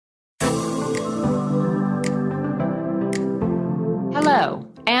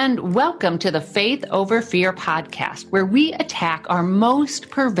and welcome to the Faith Over Fear podcast, where we attack our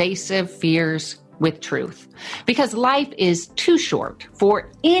most pervasive fears with truth. Because life is too short for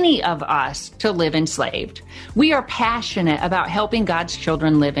any of us to live enslaved. We are passionate about helping God's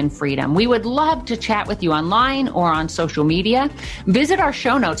children live in freedom. We would love to chat with you online or on social media. Visit our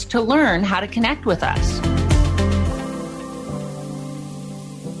show notes to learn how to connect with us.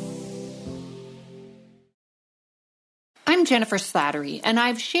 I'm Jennifer Slattery, and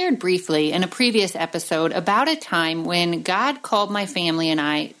I've shared briefly in a previous episode about a time when God called my family and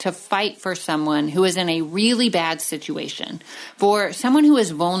I to fight for someone who is in a really bad situation, for someone who is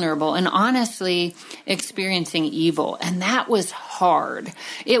vulnerable and honestly experiencing evil. And that was hard.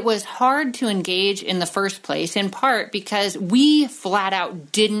 It was hard to engage in the first place, in part because we flat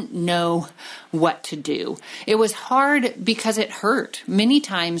out didn't know what to do. It was hard because it hurt. Many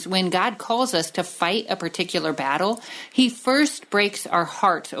times when God calls us to fight a particular battle, He first breaks our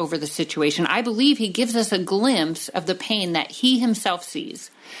hearts over the situation. I believe He gives us a glimpse of the pain that He Himself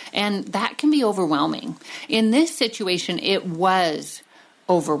sees. And that can be overwhelming. In this situation, it was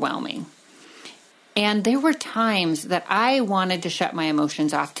overwhelming. And there were times that I wanted to shut my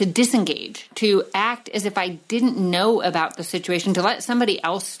emotions off, to disengage, to act as if I didn't know about the situation, to let somebody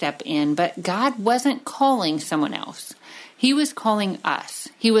else step in. But God wasn't calling someone else. He was calling us.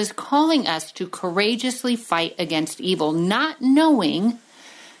 He was calling us to courageously fight against evil, not knowing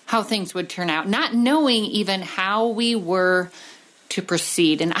how things would turn out, not knowing even how we were to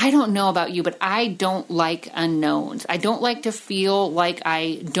proceed. And I don't know about you, but I don't like unknowns. I don't like to feel like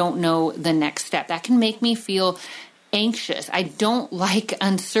I don't know the next step. That can make me feel anxious. I don't like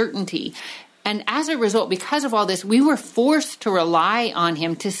uncertainty. And as a result, because of all this, we were forced to rely on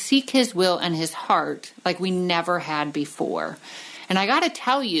Him to seek His will and His heart like we never had before. And I got to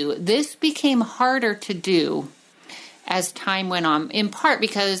tell you, this became harder to do as time went on, in part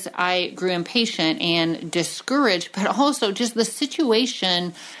because I grew impatient and discouraged, but also just the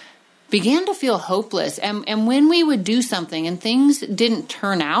situation began to feel hopeless. And when we would do something and things didn't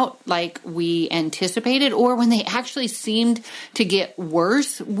turn out like we anticipated, or when they actually seemed to get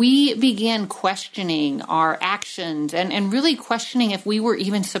worse, we began questioning our actions and really questioning if we were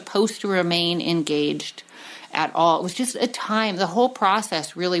even supposed to remain engaged at all. It was just a time, the whole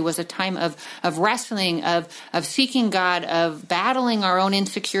process really was a time of wrestling, of seeking God, of battling our own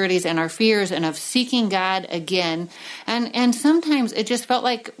insecurities and our fears, and of seeking God again. And sometimes it just felt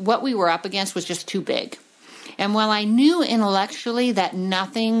like what we were up against was just too big. And while I knew intellectually that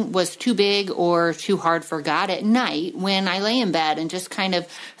nothing was too big or too hard for God, at night when I lay in bed and just kind of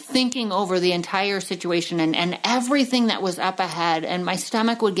thinking over the entire situation and everything that was up ahead, and my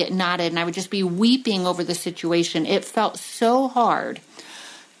stomach would get knotted and I would just be weeping over the situation, it felt so hard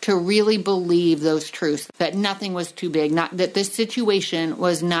to really believe those truths, that nothing was too big, that this situation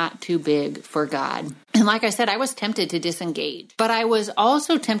was not too big for God. And like I said, I was tempted to disengage, but I was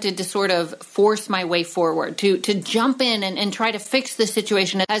also tempted to sort of force my way forward, to jump in and try to fix the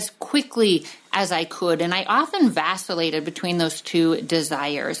situation as quickly as I could. And I often vacillated between those two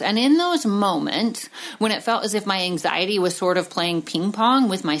desires. And in those moments, when it felt as if my anxiety was sort of playing ping pong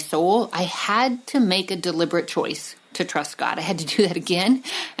with my soul, I had to make a deliberate choice to trust God. I had to do that again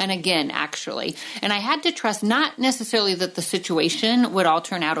and again, actually. And I had to trust not necessarily that the situation would all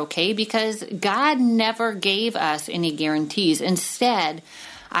turn out okay, because God never gave us any guarantees. Instead,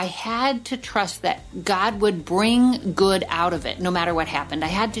 I had to trust that God would bring good out of it, no matter what happened. I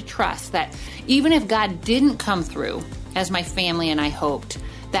had to trust that even if God didn't come through as my family and I hoped,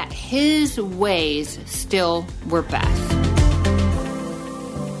 that His ways still were best.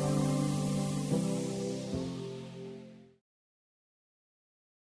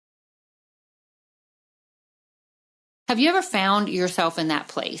 Have you ever found yourself in that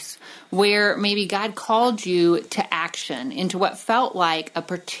place where maybe God called you to action into what felt like a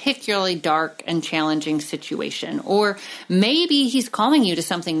particularly dark and challenging situation? Or maybe He's calling you to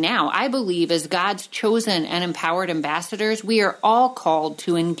something now. I believe as God's chosen and empowered ambassadors, we are all called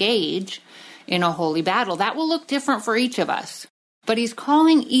to engage in a holy battle. That will look different for each of us. But He's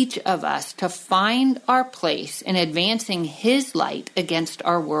calling each of us to find our place in advancing His light against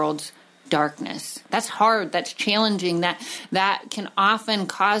our world's darkness. That's hard. That's challenging. That can often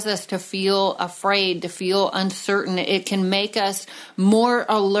cause us to feel afraid, to feel uncertain. It can make us more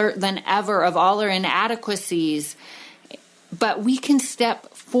alert than ever of all our inadequacies. But we can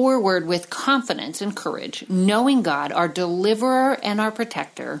step forward with confidence and courage, knowing God, our deliverer and our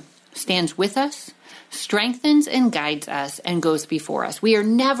protector, stands with us, strengthens and guides us, and goes before us. We are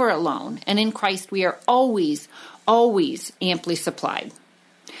never alone. And in Christ, we are always amply supplied.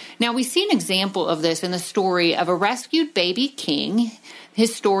 Now, we see an example of this in the story of a rescued baby king.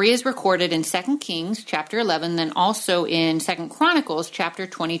 His story is recorded in 2 Kings chapter 11, then also in 2 Chronicles chapter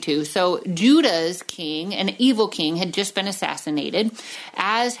 22. So Judah's king, an evil king, had just been assassinated,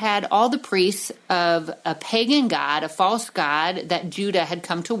 as had all the priests of a pagan god, a false god that Judah had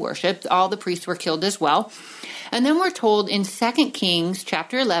come to worship. All the priests were killed as well. And then we're told in 2 Kings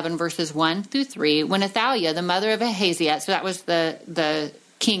chapter 11, verses 1 through 3, when Athaliah, the mother of Ahaziah, so that was the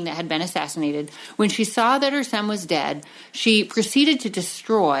king that had been assassinated, when she saw that her son was dead, she proceeded to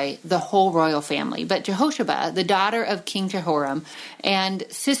destroy the whole royal family. But Jehosheba, the daughter of King Jehoram and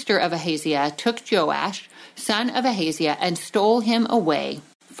sister of Ahaziah, took Joash, son of Ahaziah, and stole him away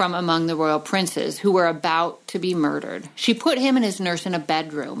from among the royal princes who were about to be murdered. She put him and his nurse in a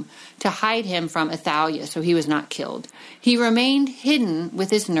bedroom to hide him from Athaliah so he was not killed. He remained hidden with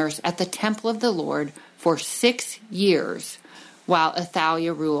his nurse at the temple of the Lord for 6 years, while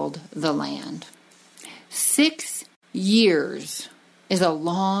Athaliah ruled the land. 6 years is a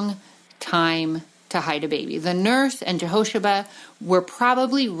long time to hide a baby. The nurse and Jehosheba were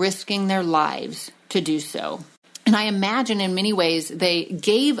probably risking their lives to do so. And I imagine in many ways they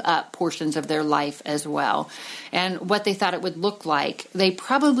gave up portions of their life as well. And what they thought it would look like, they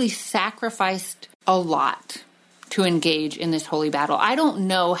probably sacrificed a lot to engage in this holy battle. I don't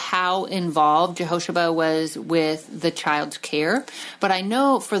know how involved Jehosheba was with the child's care, but I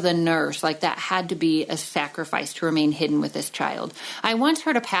know for the nurse, like that had to be a sacrifice to remain hidden with this child. I once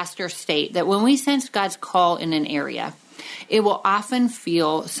heard a pastor state that when we sense God's call in an area, it will often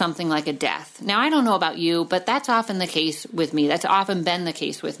feel something like a death. Now, I don't know about you, but that's often the case with me. That's often been the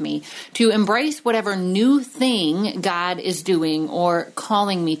case with me. To embrace whatever new thing God is doing or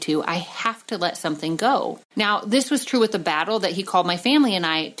calling me to, I have to let something go. Now, this was true with the battle that he called my family and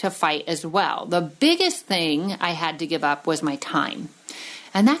I to fight as well. The biggest thing I had to give up was my time.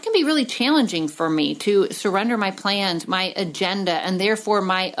 And that can be really challenging for me to surrender my plans, my agenda, and therefore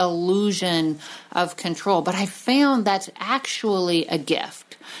my illusion of control. But I found that's actually a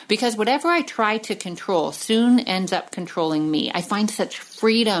gift, because whatever I try to control soon ends up controlling me. I find such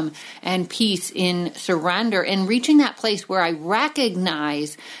freedom and peace in surrender and reaching that place where I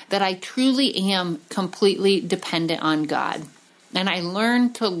recognize that I truly am completely dependent on God. And I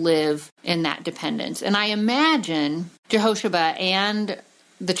learn to live in that dependence. And I imagine Jehosheba and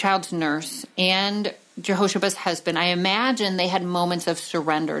the child's nurse and Jehoshaba's husband, I imagine they had moments of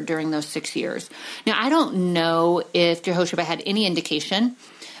surrender during those 6 years. Now, I don't know if Jehosheba had any indication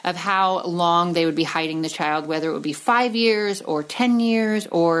of how long they would be hiding the child, whether it would be 5 years or 10 years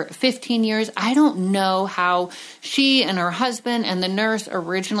or 15 years. I don't know how she and her husband and the nurse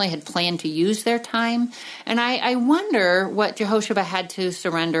originally had planned to use their time. And I wonder what Jehosheba had to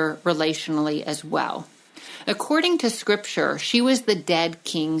surrender relationally as well. According to Scripture, she was the dead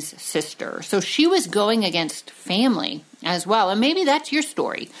king's sister. So she was going against family as well. And maybe that's your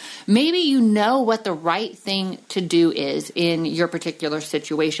story. Maybe you know what the right thing to do is in your particular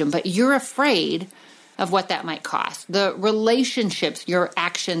situation, but you're afraid of what that might cost. The relationships your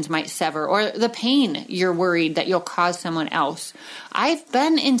actions might sever, or the pain you're worried that you'll cause someone else. I've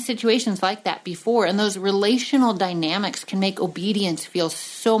been in situations like that before, and those relational dynamics can make obedience feel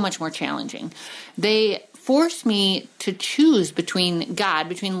so much more challenging. They force me to choose between God,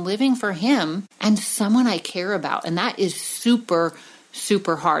 between living for Him and someone I care about. And that is super,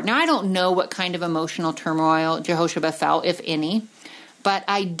 super hard. Now, I don't know what kind of emotional turmoil Jehosheba felt, if any, but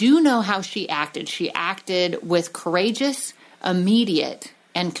I do know how she acted. She acted with courageous, immediate,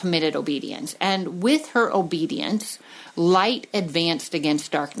 and committed obedience. And with her obedience, light advanced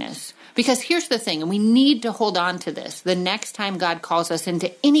against darkness. Because here's the thing, and we need to hold on to this. The next time God calls us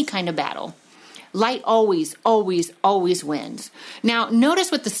into any kind of battle, light always, always, always wins. Now, notice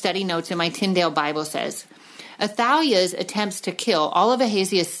what the study notes in my Tyndale Bible says. Athaliah's attempts to kill all of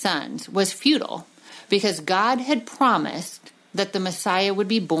Ahaziah's sons was futile because God had promised that the Messiah would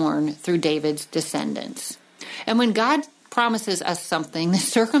be born through David's descendants. And when God promises us something, the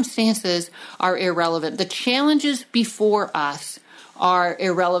circumstances are irrelevant. The challenges before us are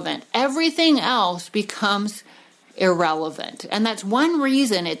irrelevant. Everything else becomes irrelevant. And that's one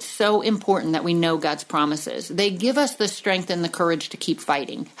reason it's so important that we know God's promises. They give us the strength and the courage to keep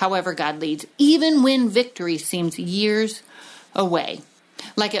fighting, however God leads, even when victory seems years away,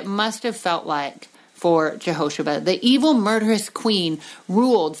 like it must have felt like for Jehosheba. The evil, murderous queen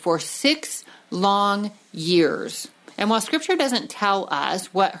ruled for 6 long years. And while Scripture doesn't tell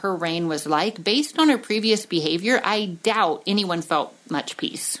us what her reign was like, based on her previous behavior, I doubt anyone felt much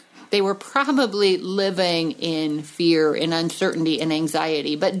peace. They were probably living in fear and uncertainty and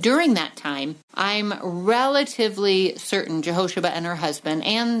anxiety. But during that time, I'm relatively certain Jehosheba and her husband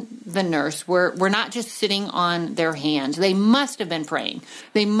and the nurse were not just sitting on their hands. They must have been praying.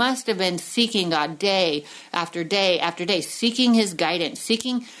 They must have been seeking God day after day after day, seeking his guidance,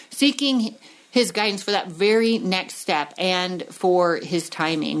 seeking his guidance for that very next step and for his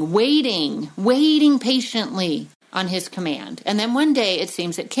timing, waiting patiently on his command. And then one day it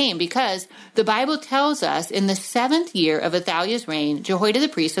seems it came, because the Bible tells us in the 7th year of Athaliah's reign, Jehoiada the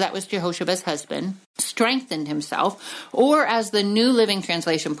priest, so that was Jehoshaba's husband, strengthened himself, or as the New Living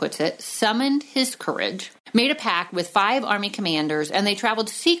Translation puts it, summoned his courage, made a pact with 5 army commanders, and they traveled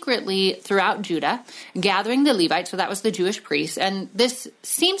secretly throughout Judah, gathering the Levites, so that was the Jewish priests. And this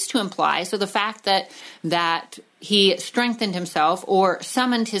seems to imply, so the fact that he strengthened himself or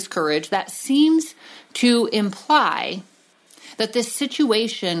summoned his courage, that seems to imply that this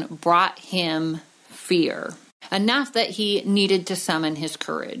situation brought him fear, enough that he needed to summon his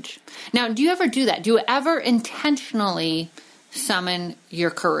courage. Now, do you ever do that? Do you ever intentionally summon your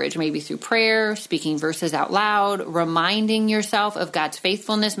courage, maybe through prayer, speaking verses out loud, reminding yourself of God's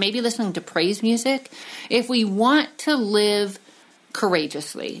faithfulness, maybe listening to praise music? If we want to live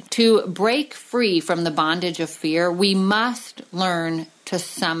courageously, to break free from the bondage of fear, we must learn to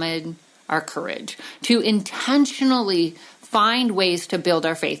summon our courage, to intentionally find ways to build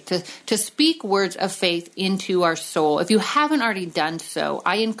our faith, to speak words of faith into our soul. If you haven't already done so,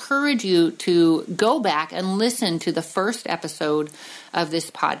 I encourage you to go back and listen to the first episode of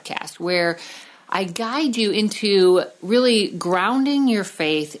this podcast, where I guide you into really grounding your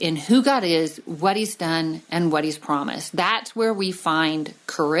faith in who God is, what he's done, and what he's promised. That's where we find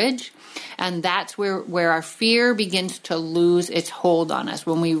courage. And that's where our fear begins to lose its hold on us,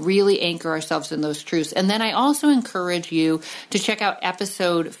 when we really anchor ourselves in those truths. And then I also encourage you to check out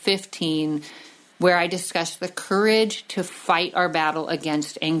episode 15, where I discuss the courage to fight our battle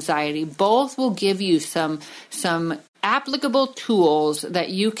against anxiety. Both will give you some applicable tools that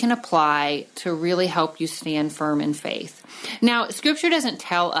you can apply to really help you stand firm in faith. Now, Scripture doesn't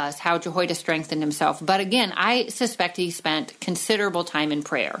tell us how Jehoiada strengthened himself, but again, I suspect he spent considerable time in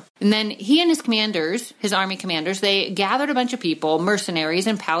prayer. And then he and his commanders, his army commanders, they gathered a bunch of people, mercenaries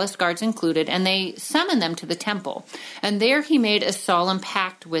and palace guards included, and they summoned them to the temple. And there he made a solemn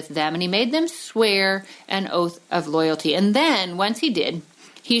pact with them, and he made them swear an oath of loyalty. And then, once he did,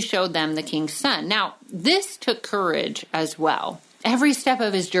 he showed them the king's son. Now, this took courage as well. Every step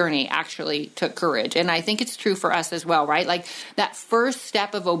of his journey actually took courage. And I think it's true for us as well, right? Like, that first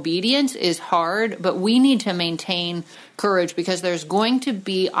step of obedience is hard, but we need to maintain courage, because there's going to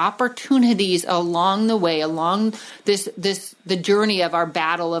be opportunities along the way, along the journey of our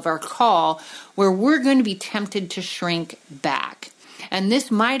battle, of our call, where we're going to be tempted to shrink back. And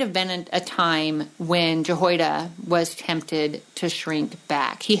this might have been a time when Jehoiada was tempted to shrink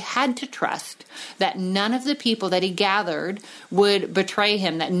back. He had to trust that none of the people that he gathered would betray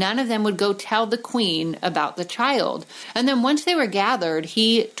him, that none of them would go tell the queen about the child. And then once they were gathered,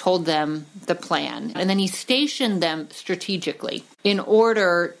 he told them the plan. And then he stationed them strategically in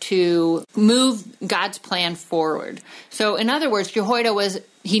order to move God's plan forward. So in other words, Jehoiada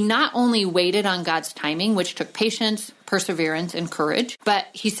he not only waited on God's timing, which took patience, perseverance, and courage, but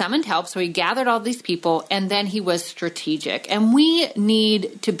he summoned help. So he gathered all these people, and then he was strategic. And we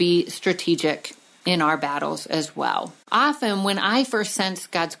need to be strategic in our battles as well. Often when I first sense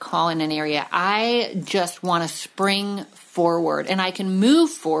God's call in an area, I just want to spring forward, and I can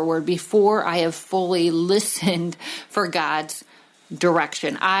move forward before I have fully listened for God's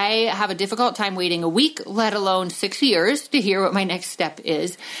direction. I have a difficult time waiting a week, let alone 6 years, to hear what my next step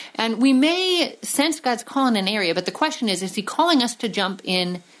is. And we may sense God's call in an area, but the question is he calling us to jump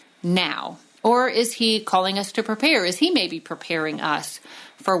in now? Or is he calling us to prepare? Is he maybe preparing us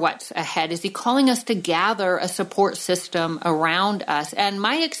for what's ahead? Is he calling us to gather a support system around us? And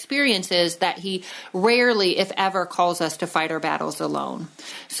my experience is that he rarely, if ever, calls us to fight our battles alone.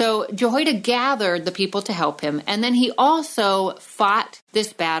 So Jehoiada gathered the people to help him, and then he also fought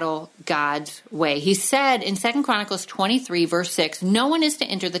this battle God's way. He said in 2 Chronicles 23, verse 6, "No one is to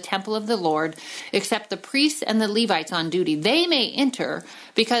enter the temple of the Lord except the priests and the Levites on duty. They may enter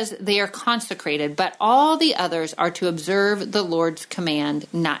because they are consecrated, but all the others are to observe the Lord's command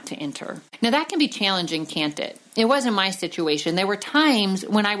not to enter." Now that can be challenging, can't it? It wasn't my situation. There were times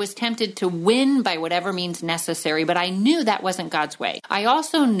when I was tempted to win by whatever means necessary, but I knew that wasn't God's way. I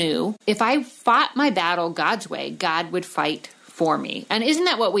also knew if I fought my battle God's way, God would fight for me. And isn't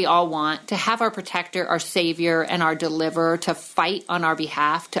that what we all want? To have our protector, our savior, and our deliverer to fight on our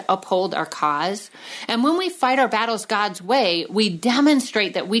behalf, to uphold our cause. And when we fight our battles God's way, we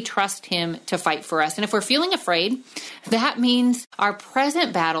demonstrate that we trust him to fight for us. And if we're feeling afraid, that means our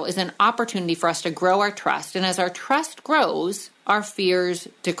present battle is an opportunity for us to grow our trust. And as our trust grows, our fears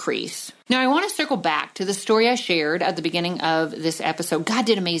decrease. Now, I want to circle back to the story I shared at the beginning of this episode. God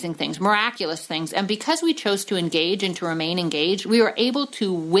did amazing things, miraculous things. And because we chose to engage and to remain engaged, we were able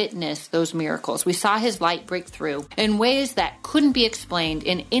to witness those miracles. We saw his light break through in ways that couldn't be explained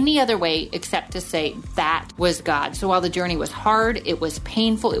in any other way except to say that was God. So while the journey was hard, it was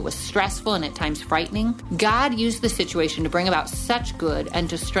painful, it was stressful, and at times frightening, God used the situation to bring about such good and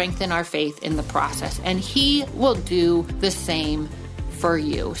to strengthen our faith in the process. And he will do the same for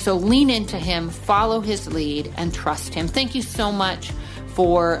you. So lean into him, follow his lead, and trust him. Thank you so much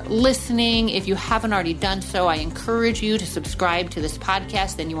for listening. If you haven't already done so, I encourage you to subscribe to this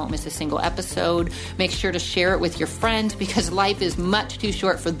podcast, then you won't miss a single episode. Make sure to share it with your friends because life is much too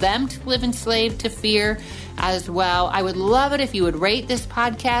short for them to live enslaved to fear as well. I would love it if you would rate this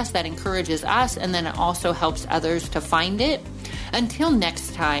podcast. That encourages us, and then it also helps others to find it. Until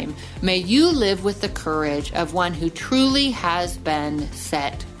next time, may you live with the courage of one who truly has been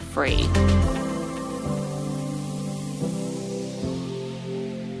set free.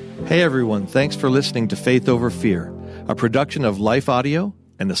 Hey everyone, thanks for listening to Faith Over Fear, a production of Life Audio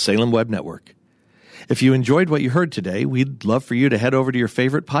and the Salem Web Network. If you enjoyed what you heard today, we'd love for you to head over to your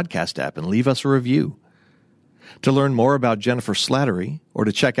favorite podcast app and leave us a review. To learn more about Jennifer Slattery, or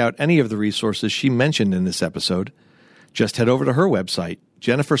to check out any of the resources she mentioned in this episode, just head over to her website,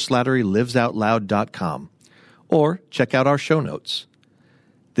 jenniferslatterylivesoutloud.com, or check out our show notes.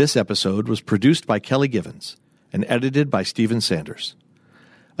 This episode was produced by Kelly Givens and edited by Stephen Sanders.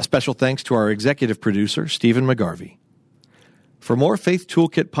 A special thanks to our executive producer, Stephen McGarvey. For more Faith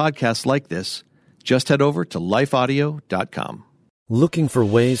Toolkit podcasts like this, just head over to lifeaudio.com. Looking for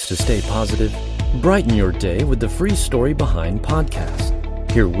ways to stay positive? Brighten your day with the Free Story Behind podcast.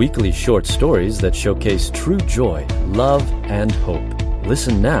 Hear weekly short stories that showcase true joy, love, and hope.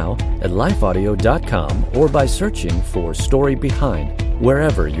 Listen now at lifeaudio.com or by searching for Story Behind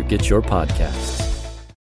wherever you get your podcasts.